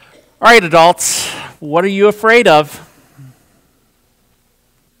All right, adults, what are you afraid of?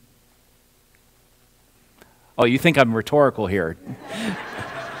 Oh, you think I'm rhetorical here.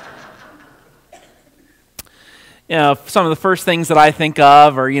 Some of the first things that I think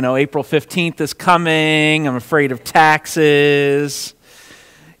of are, April 15th is coming. I'm afraid of taxes.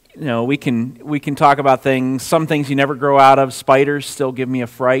 We can talk about things. Some things you never grow out of. Spiders still give me a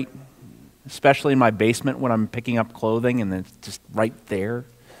fright, especially in my basement when I'm picking up clothing and it's just right there.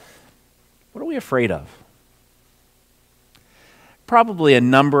 What are we afraid of? Probably a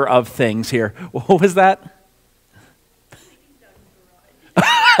number of things here. What was that?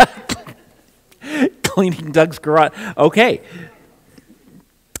 Cleaning Doug's garage. Okay.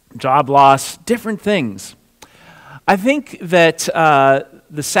 Job loss, different things. I think that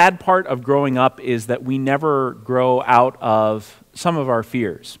the sad part of growing up is that we never grow out of some of our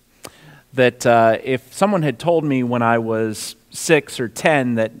fears. That if someone had told me when I was 6 or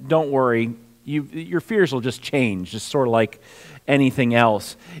 10 that don't worry, your fears will just change, just sort of like anything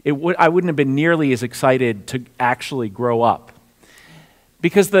else, I wouldn't have been nearly as excited to actually grow up.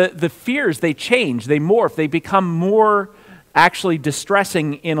 Because the fears, they change, they morph, they become more actually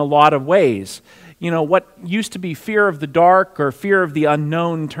distressing in a lot of ways. What used to be fear of the dark or fear of the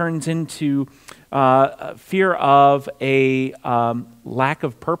unknown turns into fear of a lack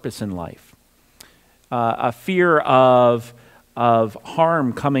of purpose in life, a fear of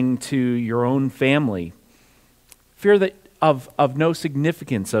harm coming to your own family, fear of no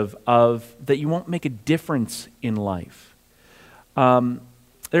significance, of that you won't make a difference in life.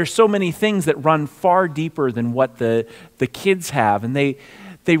 There's so many things that run far deeper than what the kids have, and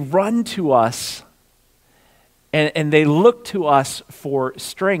they run to us and they look to us for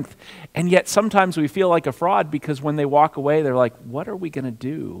strength, and yet sometimes we feel like a fraud because when they walk away, they're like, what are we going to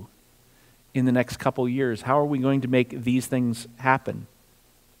do in the next couple years? How are we going to make these things happen?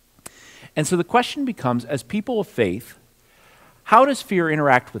 And so the question becomes, as people of faith, how does fear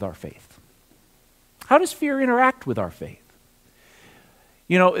interact with our faith? How does fear interact with our faith?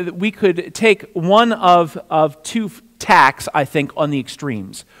 We could take one of two tacks, I think, on the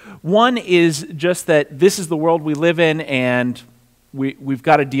extremes. One is just that this is the world we live in, and we've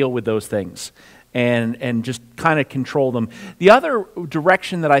got to deal with those things and just kind of control them. The other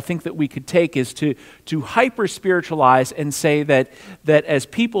direction that I think that we could take is to hyper-spiritualize and say that as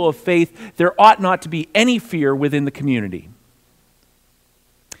people of faith, there ought not to be any fear within the community.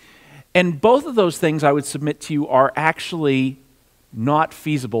 And both of those things, I would submit to you, are actually not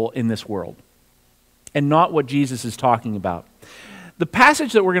feasible in this world and not what Jesus is talking about. The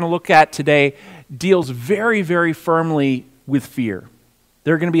passage that we're going to look at today deals very, very firmly with fear.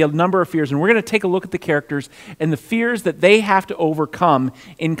 There are going to be a number of fears, and we're going to take a look at the characters and the fears that they have to overcome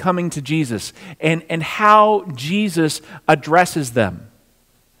in coming to Jesus and how Jesus addresses them.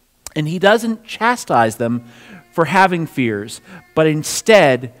 And he doesn't chastise them for having fears, but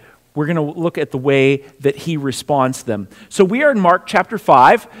instead we're going to look at the way that he responds to them. So we are in Mark chapter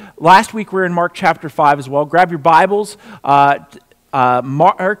 5. Last week we were in Mark chapter 5 as well. Grab your Bibles.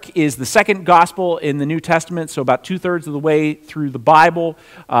 Mark is the second gospel in the New Testament, so about 2/3 of the way through the Bible,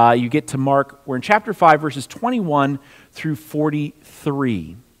 you get to Mark. We're in chapter 5, verses 21 through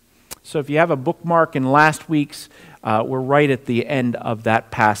 43. So if you have a bookmark in last week's, we're right at the end of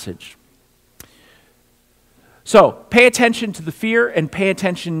that passage. So, pay attention to the fear and pay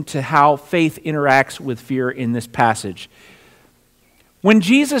attention to how faith interacts with fear in this passage. When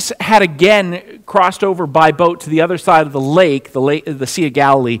Jesus had again crossed over by boat to the other side of the lake, the Sea of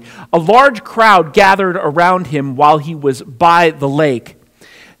Galilee, a large crowd gathered around him while he was by the lake.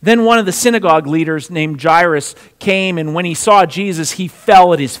 Then one of the synagogue leaders named Jairus came, and when he saw Jesus, he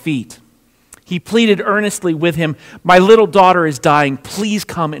fell at his feet. He pleaded earnestly with him, "My little daughter is dying. Please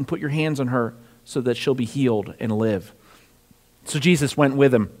come and put your hands on her, so that she'll be healed and live." So Jesus went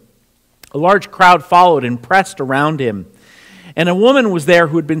with him. A large crowd followed and pressed around him. And a woman was there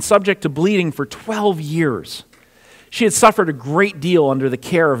who had been subject to bleeding for 12 years. She had suffered a great deal under the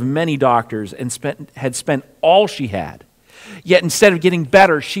care of many doctors and had spent all she had. Yet instead of getting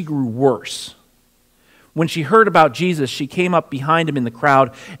better, she grew worse. When she heard about Jesus, she came up behind him in the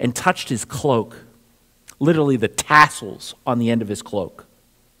crowd and touched his cloak, literally the tassels on the end of his cloak,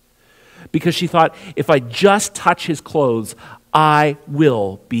 because she thought, if I just touch his clothes, I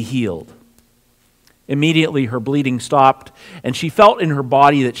will be healed. Immediately her bleeding stopped, and she felt in her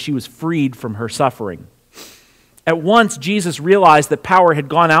body that she was freed from her suffering. At once Jesus realized that power had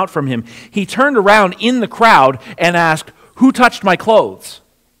gone out from him. He turned around in the crowd and asked, "Who touched my clothes?"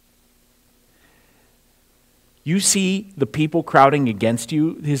 "You see the people crowding against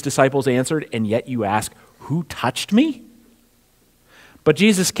you," his disciples answered, "and yet you ask, 'Who touched me?' But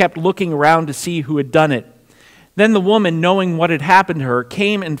Jesus kept looking around to see who had done it. Then the woman, knowing what had happened to her,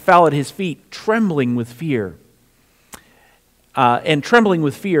 came and fell at his feet, trembling with fear. And trembling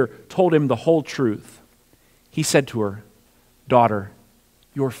with fear, told him the whole truth. He said to her, "Daughter,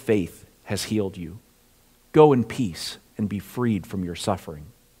 your faith has healed you. Go in peace and be freed from your suffering."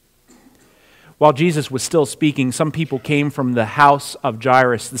 While Jesus was still speaking, some people came from the house of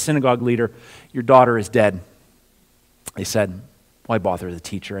Jairus, the synagogue leader. "Your daughter is dead." They said, "Why bother the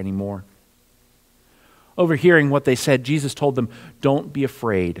teacher anymore?" Overhearing what they said, Jesus told them, "Don't be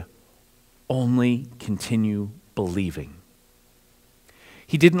afraid, only continue believing."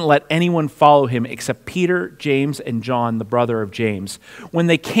 He didn't let anyone follow him except Peter, James, and John, the brother of James. When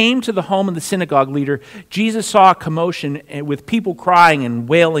they came to the home of the synagogue leader, Jesus saw a commotion with people crying and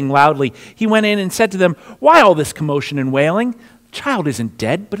wailing loudly. He went in and said to them, "Why all this commotion and wailing? The child isn't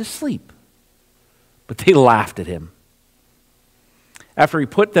dead, but asleep." But they laughed at him. After he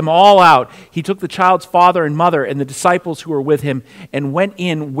put them all out, he took the child's father and mother and the disciples who were with him and went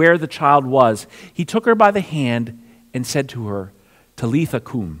in where the child was. He took her by the hand and said to her, "Talitha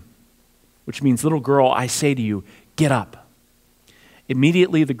cum," which means, "Little girl, I say to you, get up."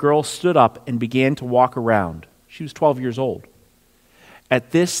 Immediately the girl stood up and began to walk around. She was 12 years old.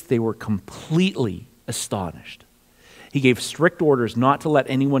 At this, they were completely astonished. He gave strict orders not to let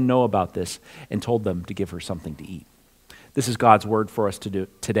anyone know about this and told them to give her something to eat. This is God's word for us to do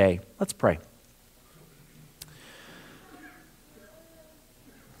today. Let's pray.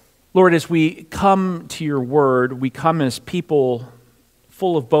 Lord, as we come to your word, we come as people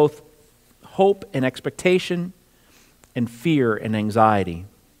full of both hope and expectation and fear and anxiety.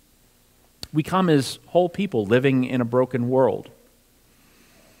 We come as whole people living in a broken world.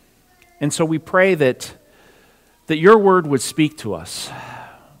 And so we pray that your word would speak to us.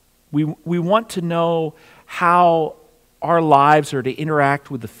 We want to know how our lives are to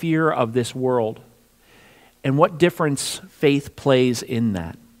interact with the fear of this world and what difference faith plays in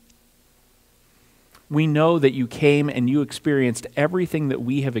that. We know that you came and you experienced everything that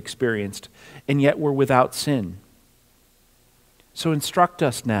we have experienced, and yet we're without sin. So instruct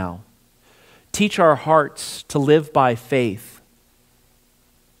us now. Teach our hearts to live by faith.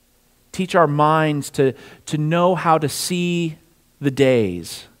 Teach our minds to know how to see the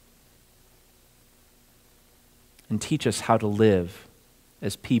days. And teach us how to live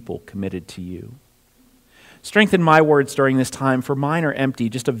as people committed to you. Strengthen my words during this time, for mine are empty,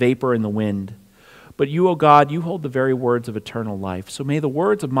 just a vapor in the wind. But you, O God, you hold the very words of eternal life. So may the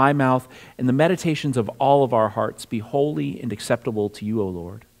words of my mouth and the meditations of all of our hearts be holy and acceptable to you, O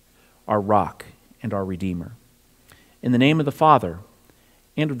Lord, our rock and our Redeemer. In the name of the Father,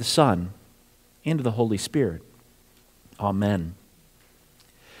 and of the Son, and of the Holy Spirit. Amen.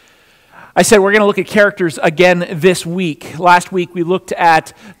 I said we're going to look at characters again this week. Last week we looked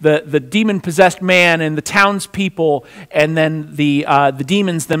at the demon-possessed man and the townspeople, and then the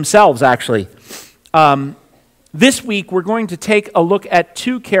demons themselves, actually. This week we're going to take a look at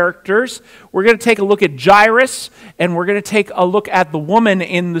two characters. We're going to take a look at Jairus, and we're going to take a look at the woman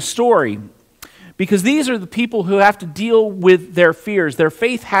in the story. Because these are the people who have to deal with their fears. Their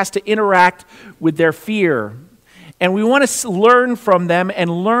faith has to interact with their fear. And we want to learn from them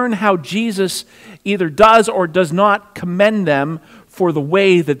and learn how Jesus either does or does not commend them for the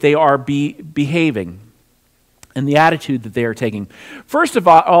way that they are behaving and the attitude that they are taking. First of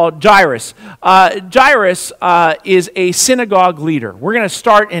all, Jairus. Jairus is a synagogue leader. We're going to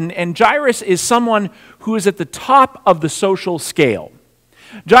start, and Jairus is someone who is at the top of the social scale.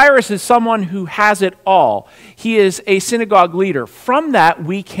 Jairus is someone who has it all. He is a synagogue leader. From that,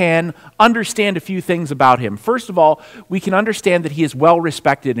 we can understand a few things about him. First of all, we can understand that he is well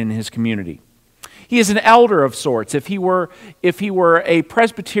respected in his community. He is an elder of sorts. If he were a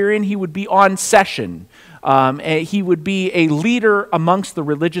Presbyterian, he would be on session. He would be a leader amongst the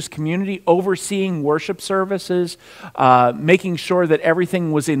religious community, overseeing worship services, making sure that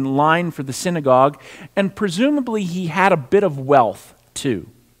everything was in line for the synagogue, and presumably he had a bit of wealth too.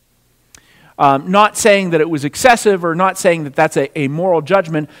 Not saying that it was excessive or not saying that that's a moral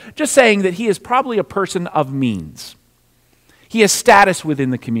judgment, just saying that he is probably a person of means. He has status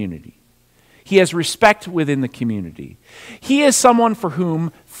within the community. He has respect within the community. He is someone for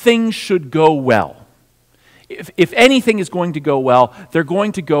whom things should go well. If anything is going to go well, they're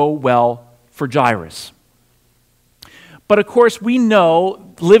going to go well for Jairus. But of course, we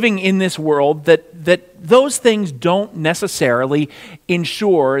know, living in this world, that those things don't necessarily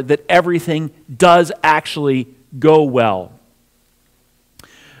ensure that everything does actually go well.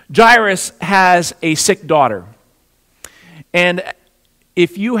 Jairus has a sick daughter. And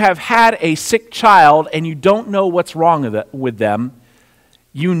if you have had a sick child and you don't know what's wrong with them,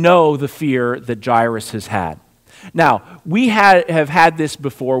 you know the fear that Jairus has had. Now, we have had this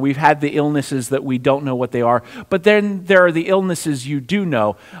before. We've had the illnesses that we don't know what they are, but then there are the illnesses you do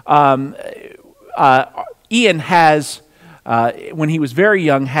know. Ian has, when he was very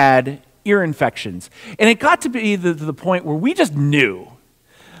young, had ear infections. And it got to be the point where we just knew.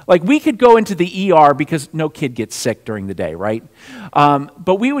 Like, we could go into the ER because no kid gets sick during the day, right?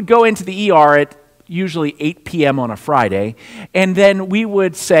 But we would go into the ER at usually 8 p.m. on a Friday, and then we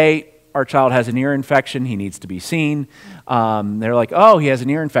would say, our child has an ear infection, he needs to be seen. They're like, oh, he has an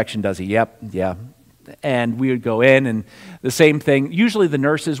ear infection, does he? Yep, yeah. And we would go in, and the same thing. Usually the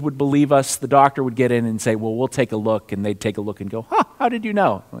nurses would believe us. The doctor would get in and say, well, we'll take a look. And they'd take a look and go, how did you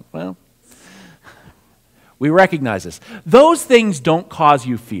know? I'm like, well, we recognize this. Those things don't cause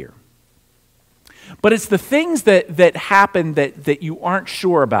you fear. But it's the things that happen that you aren't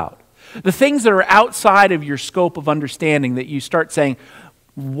sure about. The things that are outside of your scope of understanding that you start saying,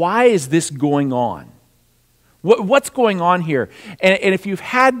 why is this going on? What's going on here? And if you've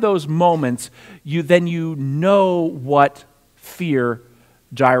had those moments, you know what fear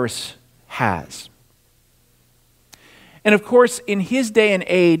Jairus has. And of course, in his day and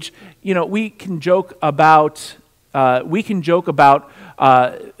age, we can joke about the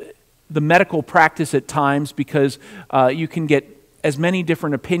medical practice at times because you can get as many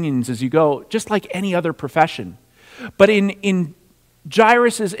different opinions as you go, just like any other profession. But in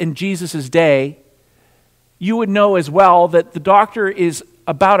Jairus' and Jesus' day, you would know as well that the doctor is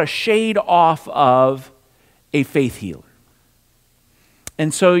about a shade off of a faith healer.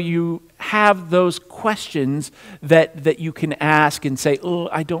 And so you have those questions that you can ask and say, oh,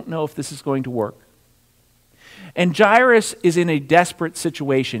 I don't know if this is going to work. And Jairus is in a desperate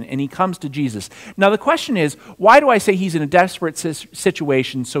situation, and he comes to Jesus. Now the question is, why do I say he's in a desperate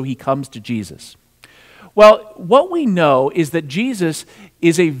situation so he comes to Jesus? Well, what we know is that Jesus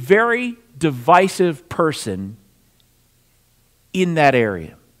is a very divisive person in that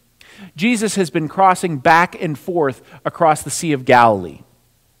area. Jesus has been crossing back and forth across the Sea of Galilee.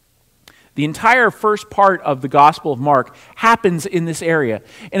 The entire first part of the Gospel of Mark happens in this area.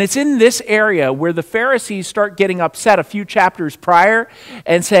 And it's in this area where the Pharisees start getting upset a few chapters prior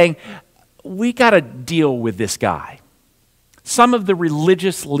and saying, we got to deal with this guy. Some of the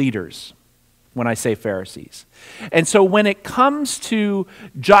religious leaders, when I say Pharisees. And so when it comes to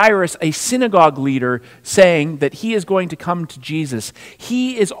Jairus, a synagogue leader, saying that he is going to come to Jesus,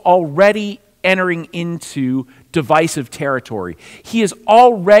 he is already entering into divisive territory. He is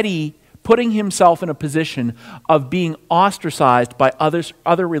already putting himself in a position of being ostracized by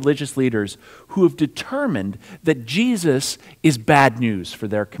other religious leaders who have determined that Jesus is bad news for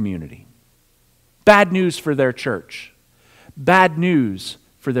their community, bad news for their church, bad news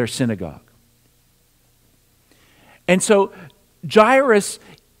for their synagogue. And so Jairus,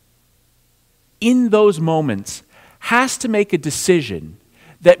 in those moments, has to make a decision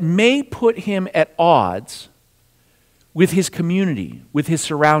that may put him at odds with his community, with his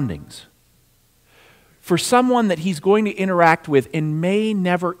surroundings, for someone that he's going to interact with and may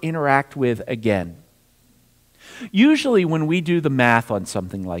never interact with again. Usually when we do the math on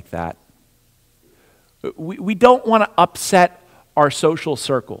something like that, we don't want to upset our social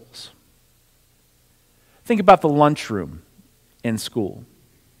circles. Think about the lunchroom in school.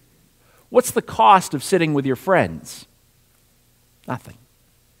 What's the cost of sitting with your friends? Nothing.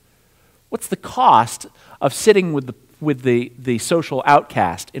 What's the cost of sitting with the social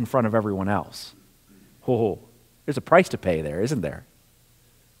outcast in front of everyone else? Oh, there's a price to pay there, isn't there?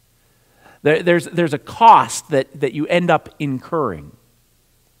 There's a cost that you end up incurring.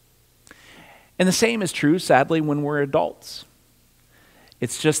 And the same is true, sadly, when we're adults.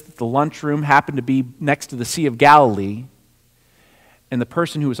 It's just that the lunchroom happened to be next to the Sea of Galilee, and the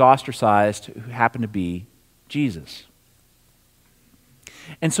person who was ostracized who happened to be Jesus.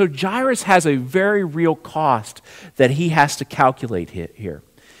 And so Jairus has a very real cost that he has to calculate here.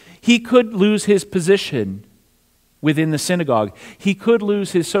 He could lose his position within the synagogue. He could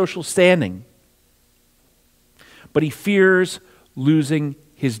lose his social standing. But he fears losing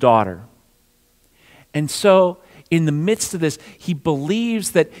his daughter. And so, in the midst of this, he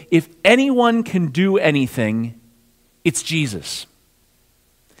believes that if anyone can do anything, it's Jesus.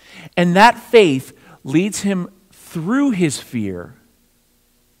 And that faith leads him through his fear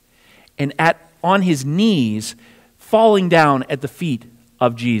and on his knees, falling down at the feet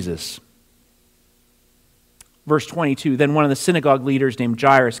of Jesus. Verse 22, then one of the synagogue leaders named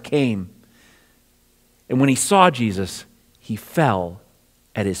Jairus came, and when he saw Jesus, he fell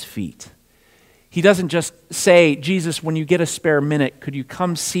at his feet. He doesn't just say, Jesus, when you get a spare minute, could you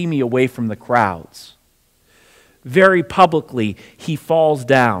come see me away from the crowds? very publicly, he falls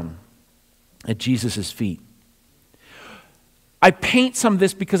down at Jesus' feet. I paint some of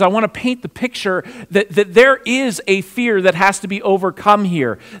this because I want to paint the picture that there is a fear that has to be overcome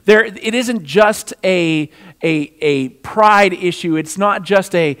here. It isn't just a pride issue. It's not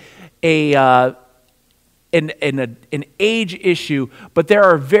just an age issue, but there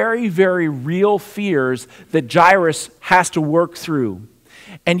are very, very real fears that Jairus has to work through.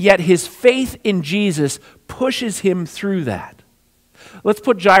 And yet his faith in Jesus pushes him through that. Let's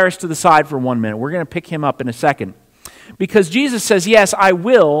put Jairus to the side for 1 minute. We're going to pick him up in a second. Because Jesus says, yes, I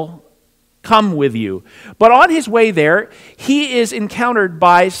will come with you. But on his way there, he is encountered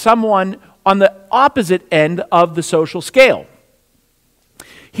by someone on the opposite end of the social scale.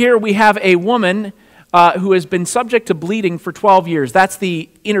 Here we have a woman who has been subject to bleeding for 12 years. That's the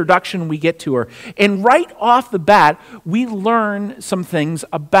introduction we get to her. And right off the bat, we learn some things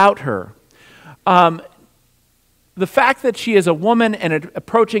about her. The fact that she is a woman and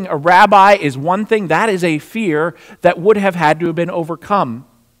approaching a rabbi is one thing. That is a fear that would have had to have been overcome.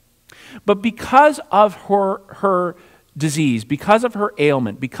 But because of her disease, because of her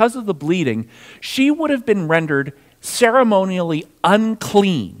ailment, because of the bleeding, she would have been rendered ceremonially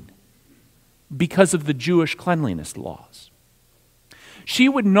unclean because of the Jewish cleanliness laws. She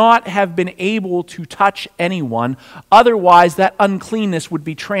would not have been able to touch anyone, otherwise that uncleanness would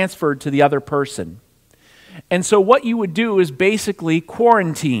be transferred to the other person. And so what you would do is basically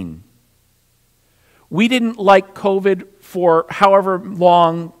quarantine. We didn't like COVID for however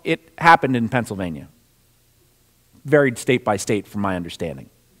long it happened in Pennsylvania. Varied state by state from my understanding.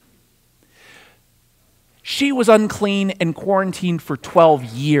 She was unclean and quarantined for 12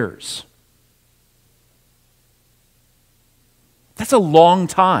 years. That's a long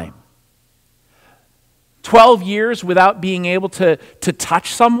time. 12 years without being able to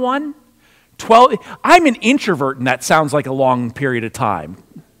touch someone? I'm an introvert, and that sounds like a long period of time.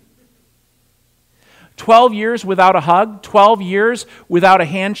 12 years without a hug, 12 years without a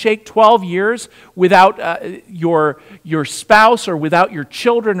handshake, 12 years without your spouse or without your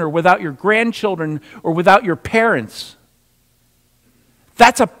children or without your grandchildren or without your parents.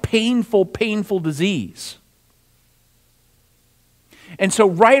 That's a painful, painful disease. And so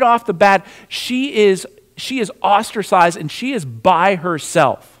right off the bat, she is ostracized and she is by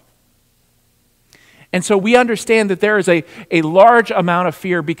herself. And so we understand that there is a large amount of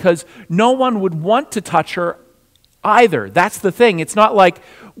fear because no one would want to touch her either. That's the thing. It's not like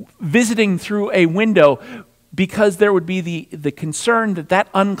visiting through a window, because there would be the concern that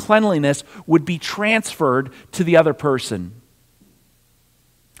uncleanliness would be transferred to the other person.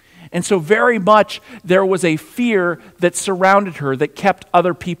 And so very much there was a fear that surrounded her that kept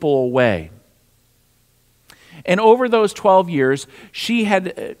other people away. And over those 12 years, she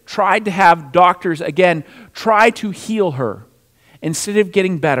had tried to have doctors, again, try to heal her. Instead of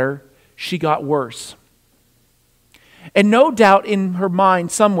getting better, she got worse. And no doubt in her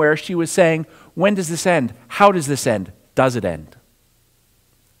mind somewhere, she was saying, when does this end? How does this end? Does it end?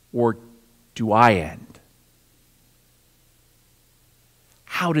 Or do I end?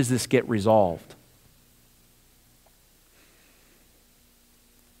 How does this get resolved?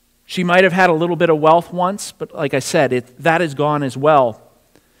 She might have had a little bit of wealth once, but like I said, that is gone as well.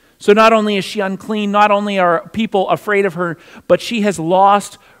 So not only is she unclean, not only are people afraid of her, but she has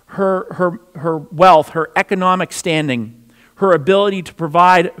lost her wealth, her economic standing, her ability to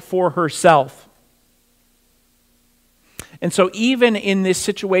provide for herself. And so even in this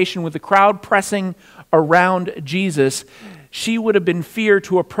situation with the crowd pressing around Jesus, she would have been feared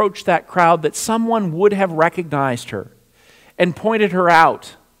to approach that crowd, that someone would have recognized her and pointed her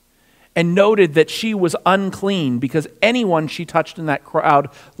out and noted that she was unclean, because anyone she touched in that crowd,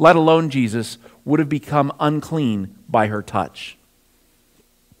 let alone Jesus, would have become unclean by her touch.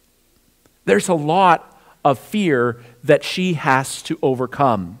 There's a lot of fear that she has to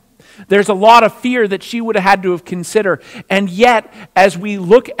overcome. There's a lot of fear that she would have had to have considered. And yet, as we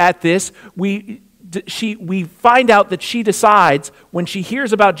look at this, we find out that she decides, when she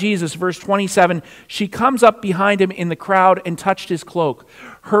hears about Jesus, verse 27, she comes up behind him in the crowd and touched his cloak.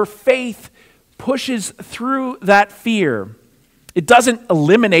 Her faith pushes through that fear. It doesn't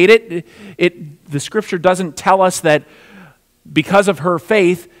eliminate it. The scripture doesn't tell us that because of her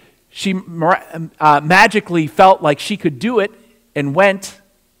faith, she magically felt like she could do it and went.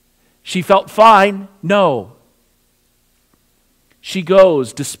 She felt fine. No. She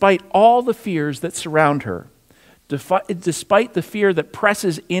goes despite all the fears that surround her, despite the fear that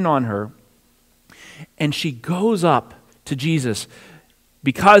presses in on her, and she goes up to Jesus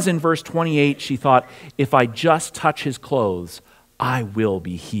because in verse 28 she thought, if I just touch his clothes, I will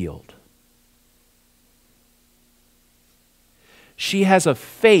be healed. She has a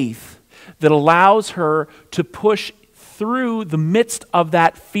faith that allows her to push through the midst of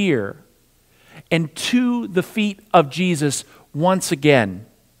that fear and to the feet of Jesus once again.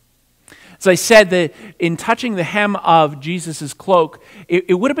 As I said, that in touching the hem of Jesus' cloak,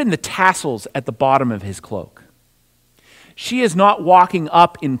 it would have been the tassels at the bottom of his cloak. She is not walking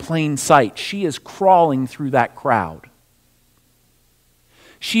up in plain sight. She is crawling through that crowd.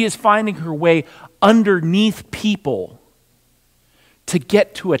 She is finding her way underneath people to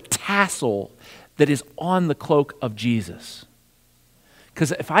get to a tassel that is on the cloak of Jesus.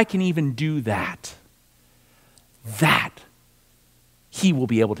 Because if I can even do that, he will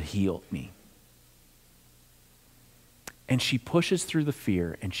be able to heal me. And she pushes through the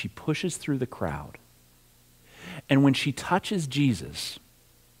fear, and she pushes through the crowd. And when she touches Jesus,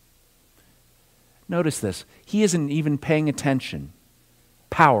 notice this, he isn't even paying attention.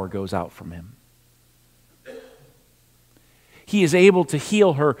 Power goes out from him. He is able to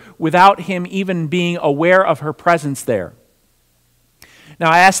heal her without him even being aware of her presence there.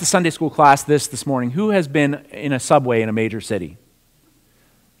 Now, I asked the Sunday school class this morning, who has been in a subway in a major city?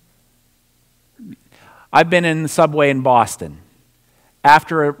 I've been in the subway in Boston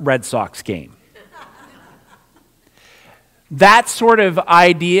after a Red Sox game. That sort of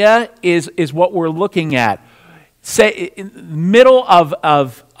idea is what we're looking at. Say, in the middle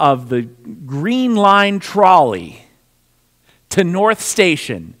of the Green Line trolley to North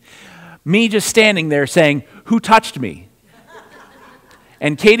Station, me just standing there saying, "Who touched me?"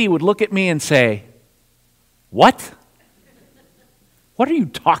 And Katie would look at me and say, "What? What are you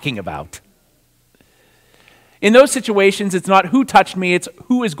talking about?" In those situations, it's not who touched me, it's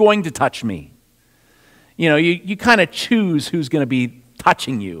who is going to touch me. You know, you kind of choose who's going to be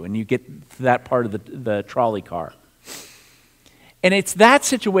touching you, and you get to that part of the trolley car. And it's that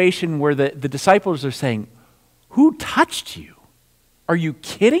situation where the disciples are saying, "Who touched you? Are you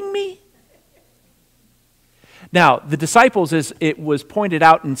kidding me?" Now, the disciples, as it was pointed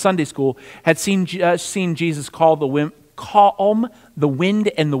out in Sunday school, had seen Jesus calm the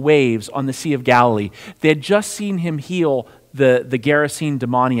wind and the waves on the Sea of Galilee. They had just seen him heal the Gerasene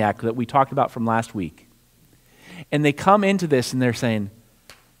demoniac that we talked about from last week. And they come into this and they're saying,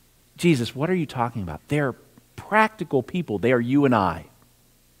 "Jesus, what are you talking about?" They're practical people. They are you and I.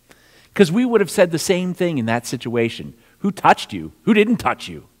 Because we would have said the same thing in that situation. Who touched you? Who didn't touch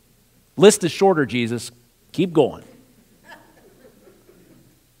you? List is shorter, Jesus. Keep going.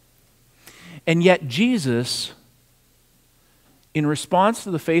 And yet Jesus, in response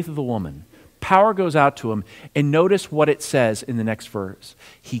to the faith of the woman, power goes out to him, and notice what it says in the next verse.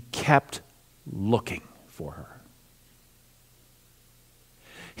 He kept looking for her.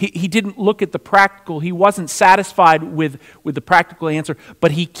 He didn't look at the practical. He wasn't satisfied with the practical answer,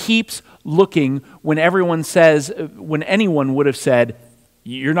 but he keeps looking when when anyone would have said,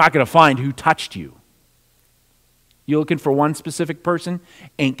 "You're not going to find who touched you. You're looking for one specific person,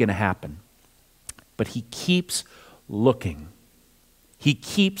 ain't going to happen." But he keeps looking. He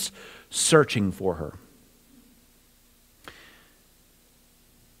keeps searching for her.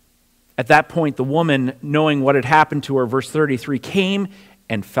 At that point, the woman, knowing what had happened to her, verse 33, came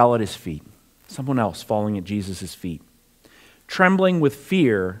and fell at his feet. Someone else falling at Jesus' feet. Trembling with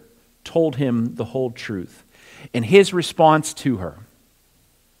fear, told him the whole truth. And his response to her,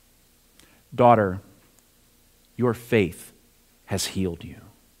 "Daughter, your faith has healed you.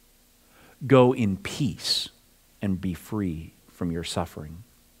 Go in peace and be free from your suffering."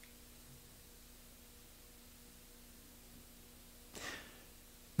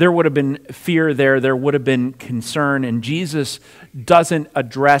 There would have been fear there would have been concern, and Jesus doesn't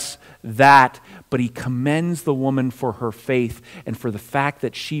address that, but he commends the woman for her faith and for the fact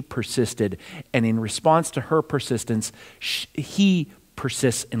that she persisted. And in response to her persistence, he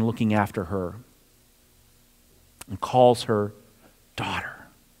persists in looking after her and calls her daughter.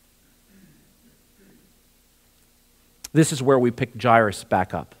 This is where we pick Jairus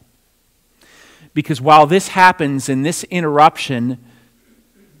back up. Because while this happens in this interruption,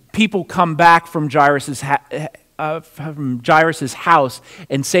 people come back from Jairus' house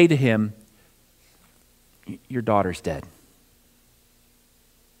and say to him, "Your daughter's dead.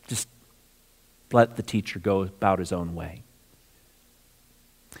 Just let the teacher go about his own way."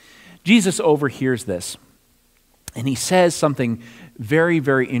 Jesus overhears this, and he says something very,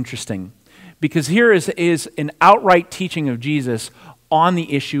 very interesting. Because here is an outright teaching of Jesus on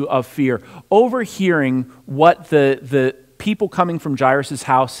the issue of fear. Overhearing what the people coming from Jairus'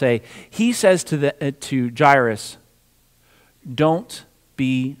 house say, he says to Jairus, "Don't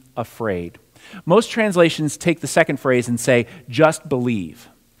be afraid." Most translations take the second phrase and say, "Just believe."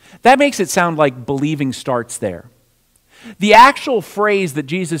 That makes it sound like believing starts there. The actual phrase that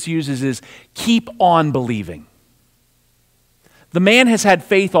Jesus uses is, keep on believing. The man has had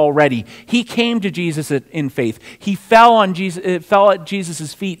faith already. He came to Jesus in faith. He fell at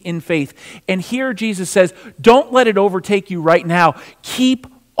Jesus' feet in faith. And here Jesus says, don't let it overtake you right now. Keep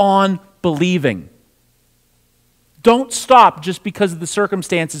on believing. Don't stop just because the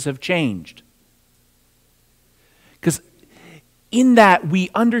circumstances have changed. Because in that, we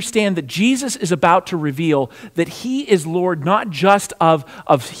understand that Jesus is about to reveal that he is Lord not just of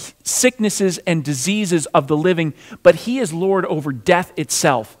sicknesses and diseases of the living, but he is Lord over death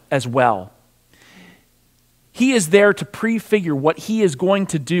itself as well. He is there to prefigure what he is going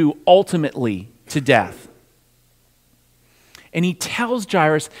to do ultimately to death. And he tells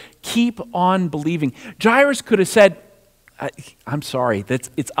Jairus, keep on believing. Jairus could have said, I'm sorry,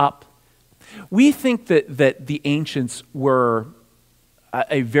 it's up. We think that the ancients were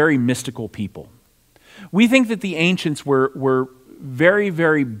a very mystical people. We think that the ancients were very,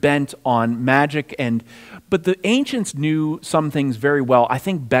 very bent on magic, but the ancients knew some things very well, I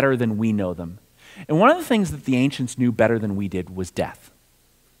think better than we know them. And one of the things that the ancients knew better than we did was death.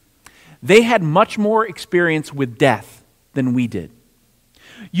 They had much more experience with death than we did.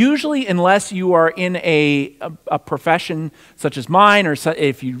 Usually, unless you are in a profession such as mine, or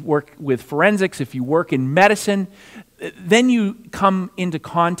if you work with forensics, if you work in medicine, then you come into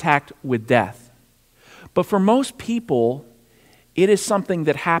contact with death. But for most people, it is something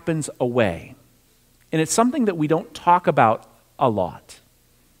that happens away. And it's something that we don't talk about a lot.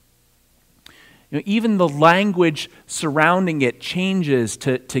 Even the language surrounding it changes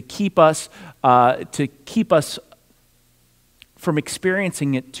to keep us from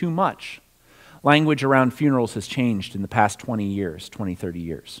experiencing it too much. Language around funerals has changed in the past 20, 30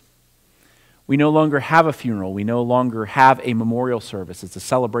 years. We no longer have a funeral. We no longer have a memorial service. It's a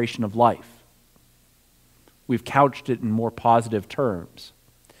celebration of life. We've couched it in more positive terms.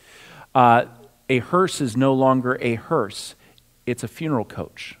 A hearse is no longer a hearse. It's a funeral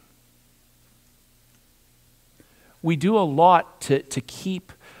coach. We do a lot to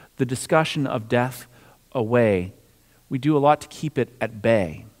keep the discussion of death away. We do a lot to keep it at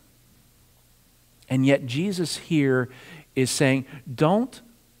bay. And yet Jesus here is saying, don't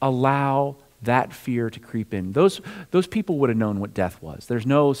allow that fear to creep in. Those people would have known what death was. There's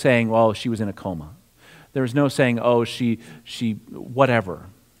no saying, well, she was in a coma. There's no saying, oh, she whatever,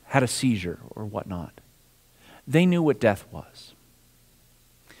 had a seizure or whatnot. They knew what death was.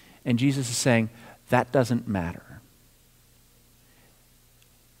 And Jesus is saying, that doesn't matter.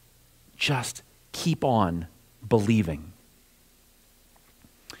 Just keep on believing.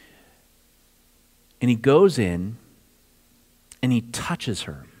 And he goes in and he touches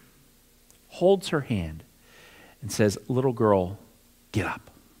her, holds her hand, and says, little girl, get up.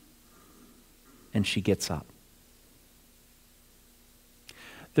 And she gets up.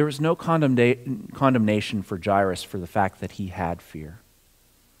 There was no condemnation for Jairus for the fact that he had fear.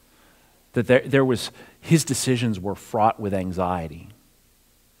 That there was, his decisions were fraught with anxiety.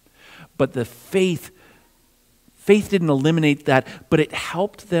 But the faith didn't eliminate that, but it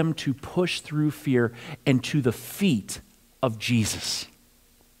helped them to push through fear and to the feet of Jesus.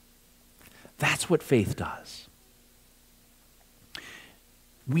 That's what faith does.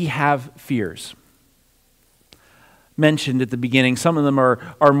 We have fears. Mentioned at the beginning, some of them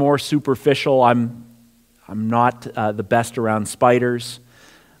are more superficial. I'm not the best around spiders,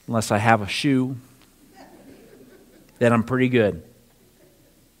 unless I have a shoe. Then I'm pretty good.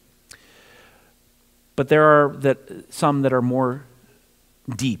 But there are some that are more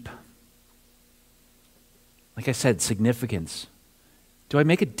deep. Like I said, significance. Do I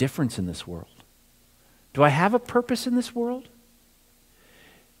make a difference in this world? Do I have a purpose in this world?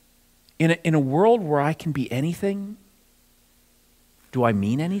 In a world where I can be anything, do I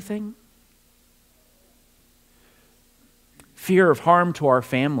mean anything? Fear of harm to our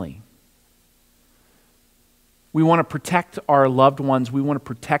family. We want to protect our loved ones. We want to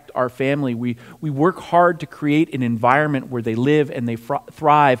protect our family. We work hard to create an environment where they live and they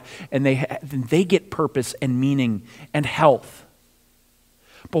thrive and they get purpose and meaning and health.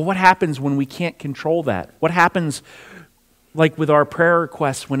 But what happens when we can't control that? What happens, like with our prayer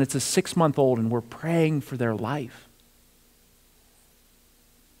requests, when it's a 6-month-old and we're praying for their life?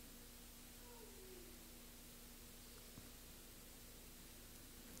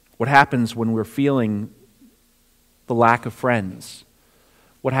 What happens when we're feeling the lack of friends?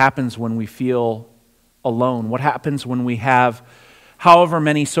 What happens when we feel alone? What happens when we have however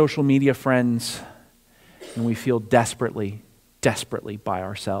many social media friends and we feel desperately by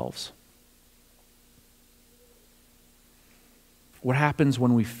ourselves? What happens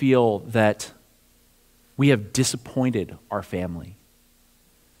when we feel that we have disappointed our family,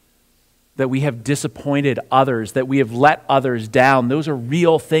 that we have disappointed others, that we have let others down. Those are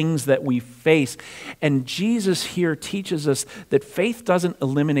real things that we face. And Jesus here teaches us that faith doesn't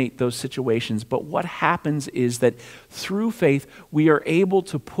eliminate those situations, but what happens is that through faith, we are able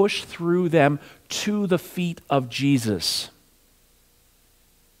to push through them to the feet of Jesus.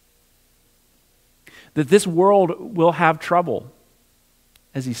 That this world will have trouble,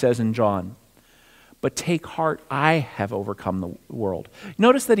 as he says in John. But take heart, I have overcome the world.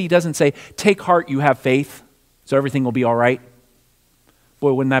 Notice that he doesn't say, take heart, you have faith, so everything will be all right.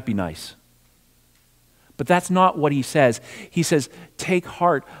 Boy, wouldn't that be nice? But that's not what he says. He says, take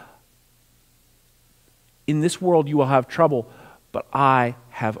heart. In this world you will have trouble, but I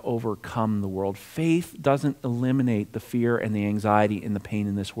have overcome the world. Faith doesn't eliminate the fear and the anxiety and the pain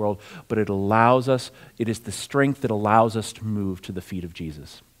in this world, but it is the strength that allows us to move to the feet of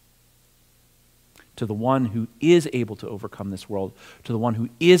Jesus. To the one who is able to overcome this world, to the one who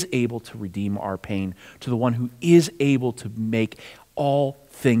is able to redeem our pain, to the one who is able to make all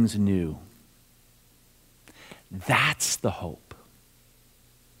things new. That's the hope.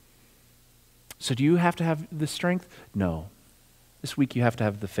 So do you have to have the strength? No. This week you have to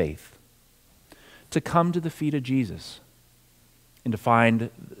have the faith to come to the feet of Jesus and to find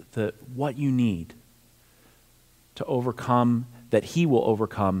what you need to overcome, that he will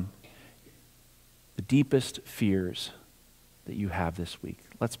overcome the deepest fears that you have this week.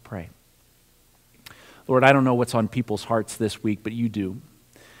 Let's pray. Lord, I don't know what's on people's hearts this week, but you do.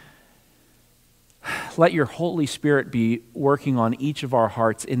 Let your Holy Spirit be working on each of our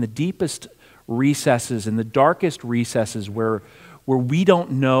hearts in the deepest recesses, in the darkest recesses where we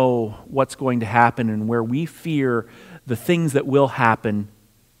don't know what's going to happen and where we fear the things that will happen.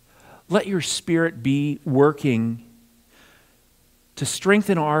 Let your Spirit be working to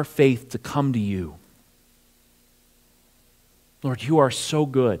strengthen our faith to come to you. Lord, you are so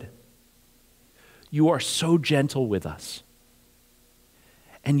good. You are so gentle with us.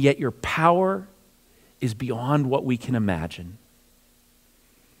 And yet your power is beyond what we can imagine.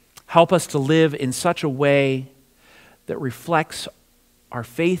 Help us to live in such a way that reflects our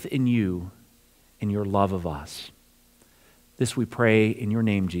faith in you and your love of us. This we pray in your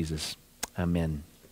name, Jesus. Amen.